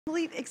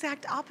complete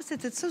exact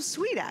opposites. It's so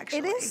sweet, actually.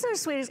 It is so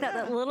sweet. It's got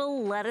that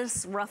little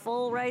lettuce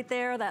ruffle right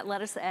there, that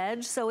lettuce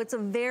edge. So it's a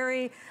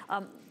very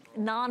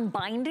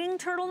non-binding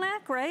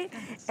turtleneck, right?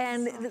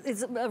 And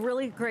it's a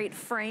really great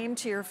frame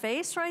to your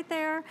face right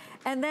there.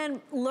 And then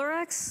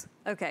Lurex,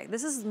 okay,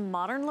 this is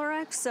modern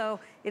Lurex, so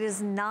it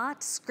is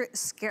not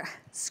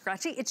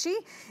scratchy, itchy.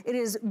 It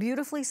is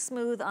beautifully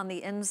smooth on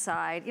the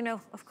inside. You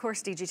know, of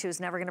course, DG2 is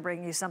never gonna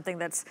bring you something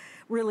that's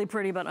really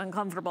pretty but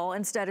uncomfortable.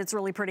 Instead, it's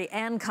really pretty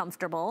and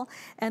comfortable.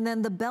 And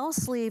then the bell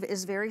sleeve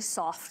is very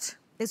soft.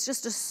 It's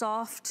just a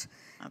soft,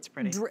 that's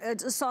pretty.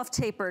 It's a soft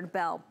tapered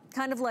bell,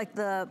 kind of like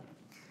the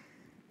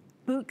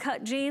boot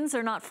cut jeans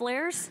are not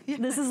flares. Yeah.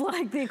 This is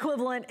like the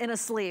equivalent in a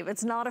sleeve.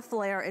 It's not a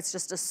flare, it's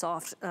just a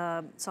soft,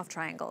 soft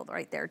triangle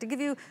right there to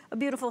give you a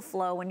beautiful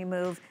flow when you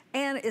move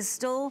and is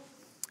still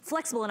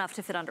flexible enough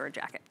to fit under a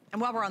jacket.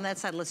 And while we're on that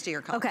side, let's do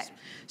your colors. Okay.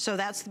 So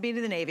that's the beat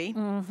of the navy.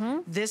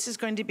 This is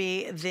going to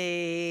be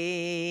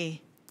the...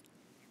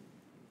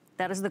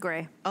 That is the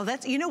gray. Oh,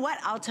 that's, you know what?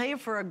 I'll tell you,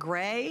 for a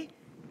gray,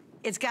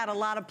 it's got a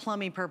lot of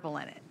plummy purple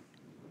in it.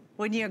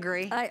 Wouldn't you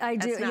agree? I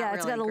do, yeah,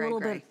 it's got a little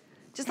bit.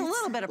 Just a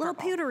little bit of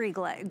purple. Little pewtery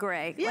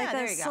gray. Yeah, like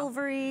there a you go.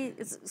 silvery,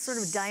 it's sort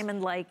of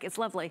diamond-like. It's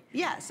lovely.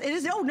 Yes, it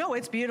is. Oh, no,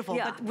 it's beautiful.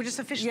 Yeah. But just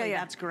officially,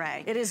 that's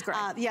gray. It is gray.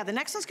 Yeah, the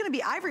next one's going to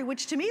be ivory,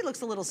 which to me looks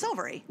a little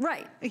silvery.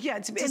 Right. Yeah,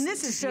 it's, and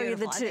this is show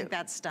beautiful. You the two. I think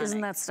that's stunning.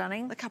 Isn't that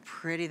stunning? Look how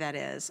pretty that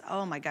is.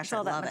 Oh my gosh, it's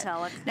all I love that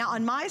metallic. it. Now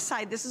on my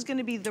side, this is going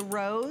to be the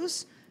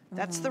rose.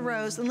 That's the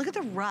rose, and look at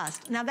the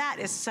rust. Now that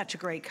is such a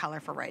great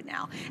color for right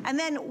now. And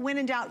then when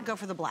in doubt, go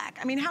for the black.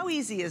 I mean, how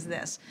easy is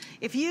this?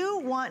 If you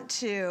want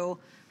to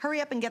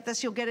hurry up and get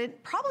this, you'll get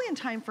it probably in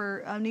time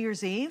for New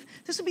Year's Eve.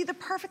 This would be the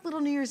perfect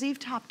little New Year's Eve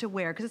top to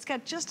wear because it's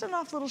got just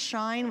enough little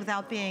shine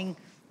without being,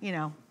 you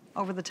know,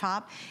 over the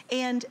top.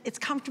 And it's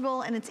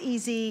comfortable and it's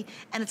easy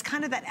and it's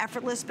kind of that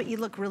effortless, but you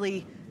look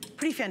really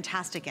pretty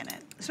fantastic in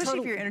it, especially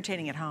if you're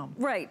entertaining at home.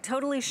 Right,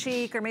 totally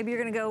chic, or maybe you're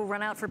gonna go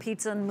run out for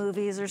pizza and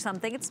movies or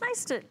something. It's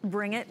nice to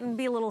bring it and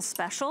be a little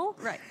special.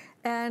 Right.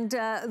 And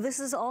this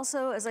is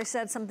also, as I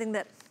said, something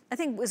that I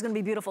think is gonna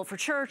be beautiful for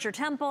church or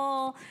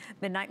temple,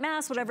 midnight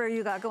mass, whatever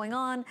you got going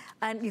on,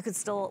 and you could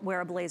still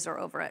wear a blazer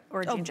over it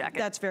or a jean jacket.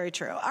 That's very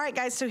true. All right,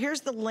 guys, so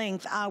here's the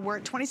length. We're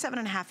at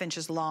 27.5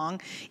 inches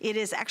long. It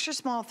is extra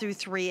small through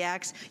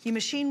 3X. You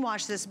machine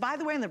wash this. By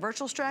the way, in the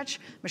virtual stretch,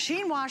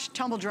 machine wash,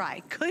 tumble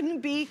dry.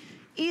 Couldn't be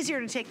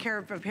easier to take care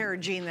of a pair of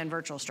jeans than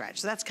virtual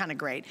stretch. So that's kind of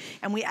great.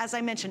 And we, as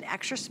I mentioned,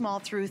 extra small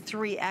through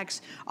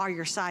 3X are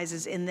your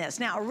sizes in this.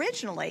 Now,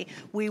 originally,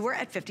 we were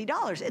at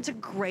 $50. It's a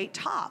great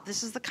top.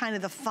 This is the kind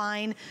of the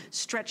fine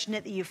stretch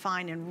knit that you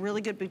find in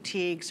really good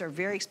boutiques or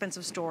very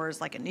expensive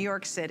stores like in New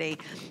York City.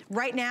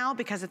 Right now,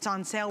 because it's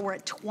on sale, we're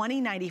at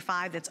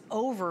 $20.95. That's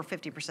over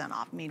 50%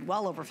 off. I mean,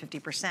 well over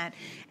 50%.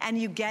 And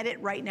you get it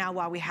right now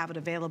while we have it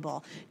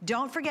available.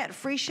 Don't forget,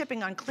 free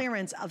shipping on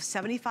clearance of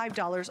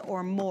 $75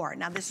 or more.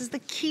 Now, this is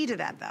the key to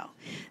that though.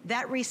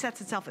 That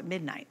resets itself at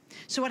midnight.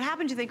 So what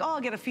happens, you think, oh,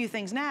 I'll get a few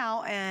things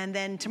now, and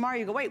then tomorrow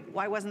you go, wait,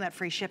 why wasn't that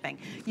free shipping?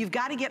 You've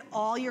got to get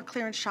all your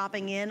clearance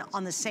shopping in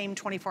on the same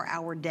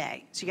 24-hour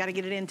day. So you got to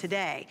get it in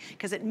today,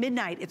 because at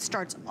midnight it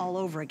starts all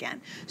over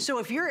again. So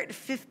if you're at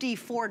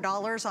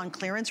 $54 on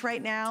clearance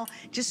right now,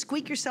 just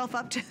squeak yourself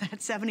up to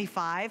that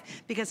 75,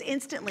 because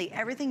instantly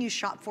everything you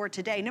shop for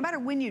today, no matter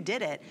when you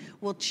did it,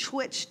 will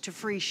switch to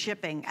free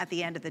shipping at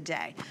the end of the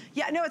day.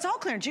 Yeah, no, it's all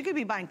clearance. You could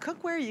be buying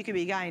cookware, you could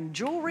be buying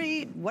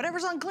jewelry,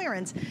 whatever's on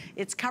clearance,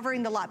 it's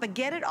covering the lot. But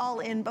get it all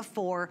in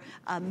before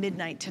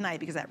midnight tonight,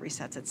 because that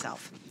resets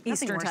itself.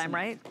 Eastern time,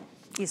 right?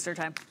 Eastern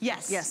time.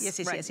 Yes,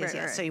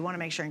 yes. So you want to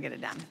make sure and get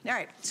it done. All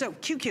right, so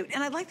cute.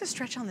 And I like the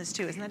stretch on this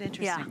too. Isn't that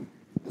interesting?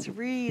 Yeah. It's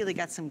really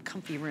got some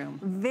comfy room.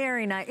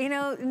 Very nice. You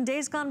know, in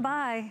days gone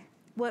by,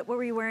 what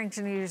were you wearing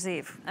to New Year's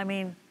Eve? I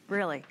mean,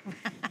 really.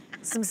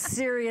 Some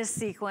serious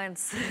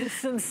sequins,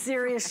 some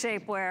serious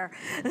shapewear,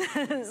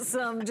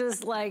 some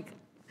just like,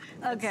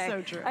 okay,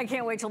 so true. I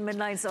can't wait till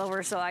midnight's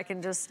over so I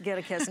can just get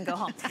a kiss and go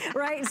home,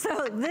 right?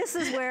 So this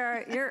is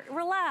where you're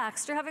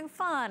relaxed, you're having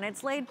fun,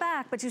 it's laid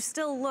back, but you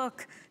still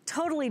look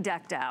totally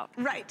decked out.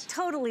 Right.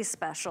 Totally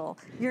special.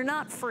 You're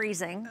not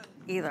freezing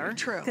either.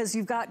 True. Because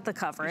you've got the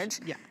coverage.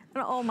 Yeah.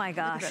 And oh my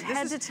gosh,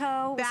 head to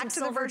toe, back to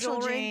the virtual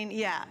jewelry. jean,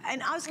 yeah.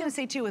 And I was gonna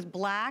say too, with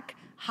black,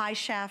 high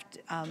shaft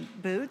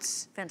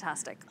boots.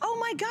 Fantastic. Oh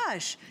my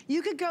gosh.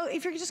 You could go,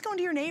 if you're just going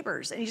to your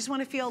neighbors and you just want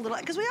to feel a little,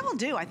 because we all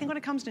do. I think when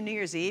it comes to New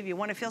Year's Eve, you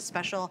want to feel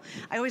special.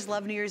 I always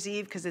love New Year's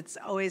Eve because it's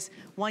always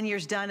 1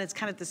 year's done. It's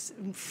kind of this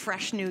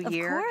fresh new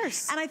year. Of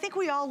course. And I think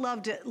we all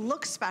love to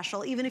look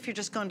special, even if you're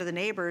just going to the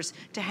neighbors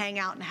to hang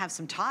out and have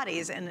some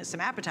toddies and some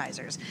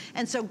appetizers.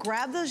 And so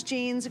grab those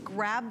jeans,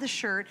 grab the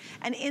shirt,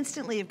 and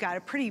instantly you've got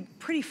a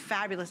pretty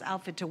fabulous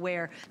outfit to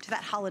wear to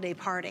that holiday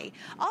party.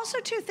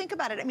 Also too, think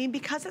about it. I mean,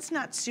 because it's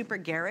not super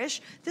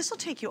garish, this will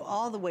take you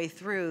all the way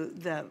through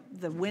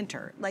the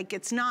winter. Like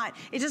it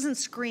doesn't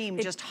scream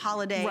just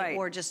holiday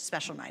or just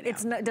special night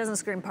out. It doesn't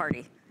scream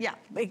party. Yeah.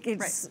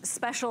 It's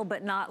special,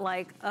 but not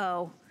like,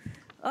 oh,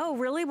 oh,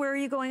 really? Where are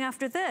you going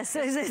after this?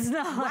 It's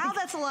not. Wow,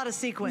 that's a lot of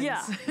sequins.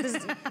 Yeah,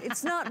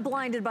 it's not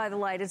blinded by the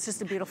light. It's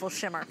just a beautiful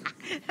shimmer.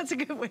 That's a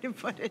good way to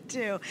put it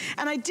too.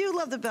 And I do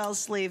love the bell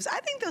sleeves. I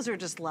think those are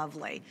just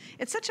lovely.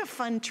 It's such a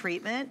fun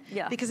treatment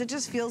because it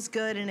just feels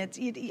good, and I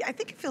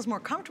think it feels more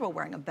comfortable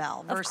wearing a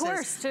bell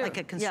versus like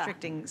a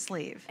constricting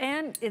sleeve.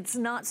 And it's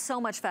not so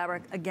much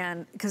fabric,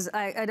 again, because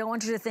I don't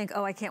want you to think,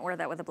 oh, I can't wear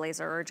that with a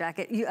blazer or a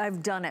jacket.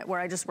 I've done it where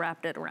I just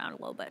wrapped it around a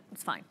little bit.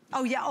 It's fine.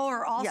 Oh yeah,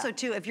 or also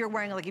too, if you're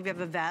wearing, like if you have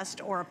a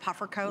vest or a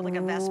puffer coat, like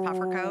a vest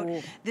puffer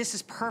coat, this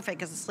is perfect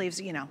because the sleeves,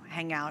 you know,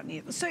 hang out.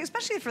 So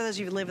especially for those of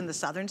you who live in the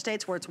southern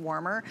states where it's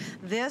warmer,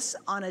 this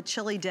on a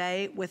chilly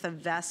day with a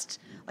vest,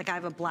 like I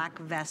have a black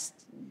vest,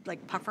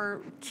 like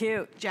puffer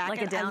jacket.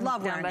 Like a down, I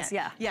love wearing vest,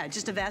 it. Yeah,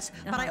 just a vest,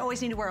 but I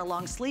always need to wear a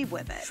long sleeve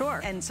with it. Sure.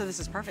 And so this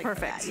is perfect for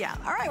that. Yeah.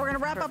 All right, we're gonna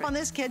wrap up on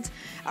this, kids.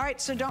 All right,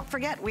 so don't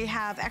forget, we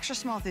have extra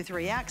small through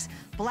 3X,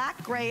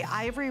 black, gray,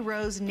 ivory,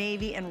 rose,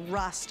 navy, and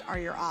rust are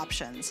your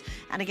options.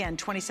 And again,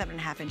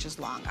 27.5 inches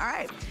long. All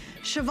right,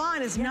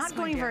 Siobhan is not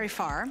going very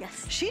far.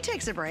 Yes. She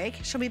takes a break.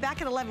 She'll be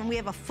back at 11. We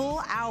have a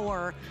full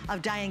hour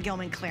of Diane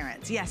Gilman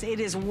clearance. Yes, it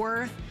is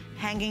worth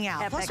hanging out.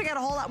 Epic. Plus, we got a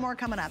whole lot more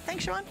coming up.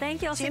 Thanks, Siobhan.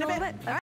 Thank you. I'll see you in a little bit.